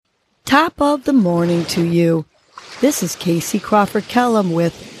Top of the morning to you. This is Casey Crawford Kellum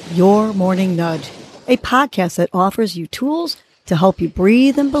with Your Morning Nudge, a podcast that offers you tools to help you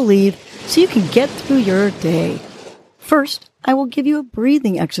breathe and believe so you can get through your day. First, I will give you a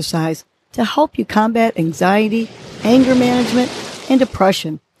breathing exercise to help you combat anxiety, anger management, and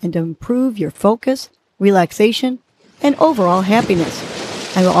depression, and to improve your focus, relaxation, and overall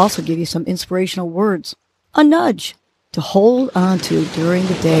happiness. I will also give you some inspirational words, a nudge, to hold on to during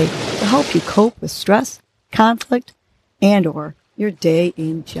the day to help you cope with stress, conflict, and or your day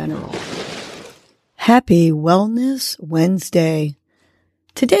in general. Happy Wellness Wednesday.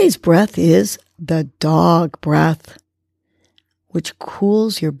 Today's breath is the dog breath, which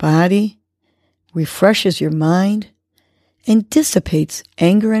cools your body, refreshes your mind, and dissipates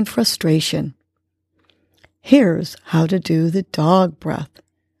anger and frustration. Here's how to do the dog breath.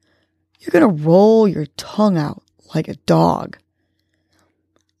 You're going to roll your tongue out like a dog.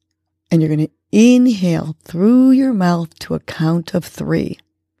 And you're going to inhale through your mouth to a count of 3.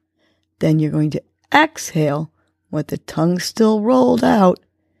 Then you're going to exhale with the tongue still rolled out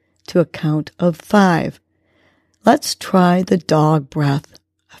to a count of 5. Let's try the dog breath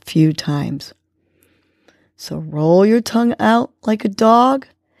a few times. So roll your tongue out like a dog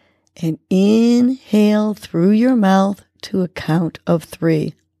and inhale through your mouth to a count of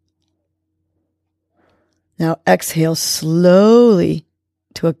 3. Now exhale slowly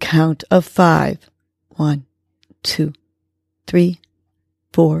to a count of 5. 1, 2, 3,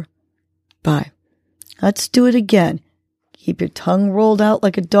 4, 5. Let's do it again. Keep your tongue rolled out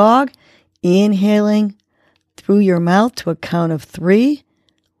like a dog, inhaling through your mouth to a count of 3.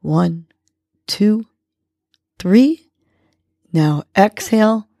 1, 2, 3. Now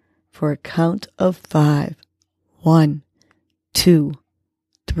exhale for a count of 5. 1, 2,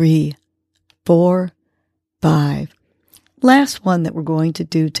 3, 4, 5. Last one that we're going to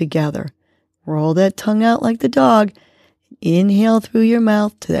do together. Roll that tongue out like the dog. Inhale through your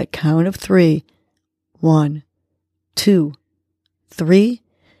mouth to that count of 3. 1, 2, 3.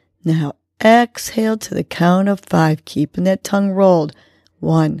 Now exhale to the count of 5, keeping that tongue rolled.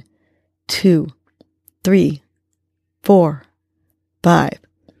 1, 2, 3, 4, 5.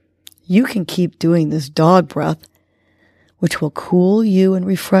 You can keep doing this dog breath, which will cool you and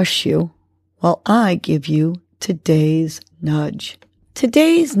refresh you, while I give you today's nudge.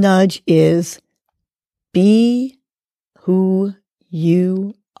 Today's nudge is be who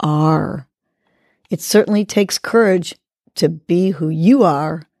you are. It certainly takes courage to be who you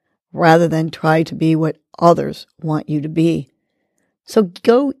are rather than try to be what others want you to be. So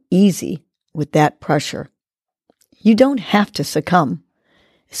go easy with that pressure. You don't have to succumb,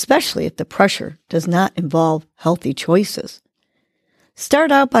 especially if the pressure does not involve healthy choices.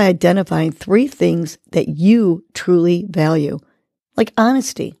 Start out by identifying 3 things that you truly value, like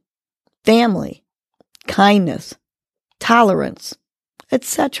honesty, family, kindness, tolerance,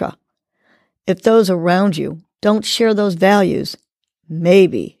 etc. If those around you don't share those values,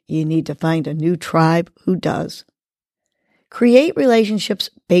 maybe you need to find a new tribe who does. Create relationships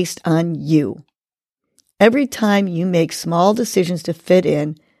based on you. Every time you make small decisions to fit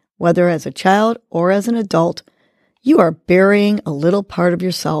in, whether as a child or as an adult, you are burying a little part of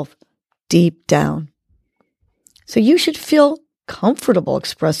yourself deep down. So you should feel comfortable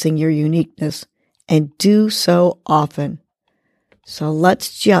expressing your uniqueness and do so often. So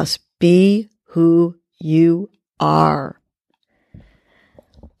let's just be who you are.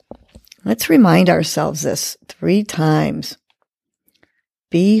 Let's remind ourselves this 3 times.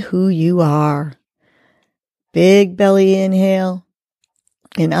 Be who you are. Big belly inhale,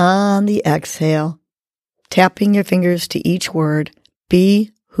 and on the exhale, tapping your fingers to each word, be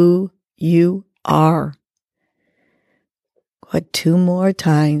who you are. Good, 2 more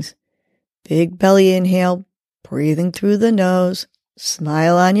times. Big belly inhale, breathing through the nose,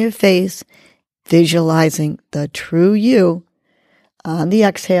 smile on your face, visualizing the true you. On the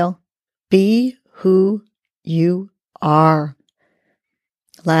exhale, be who you are.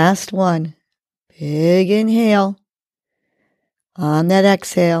 Last one. Big inhale. On that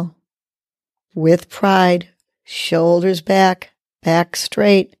exhale, with pride, shoulders back, back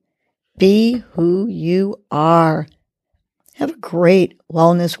straight, be who you are. Have a great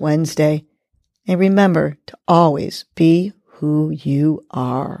Wellness Wednesday, and remember to always be who you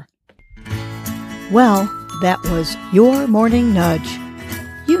are. Well, that was your morning nudge.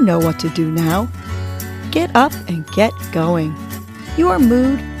 You know what to do now. Get up and get going. Your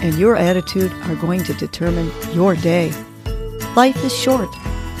mood and your attitude are going to determine your day. Life is short.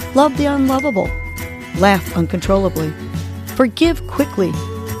 Love the unlovable. Laugh uncontrollably. Forgive quickly.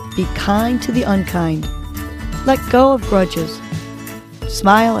 Be kind to the unkind. Let go of grudges.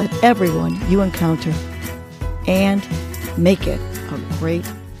 smile at everyone you encounter, and make it a great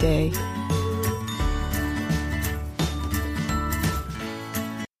day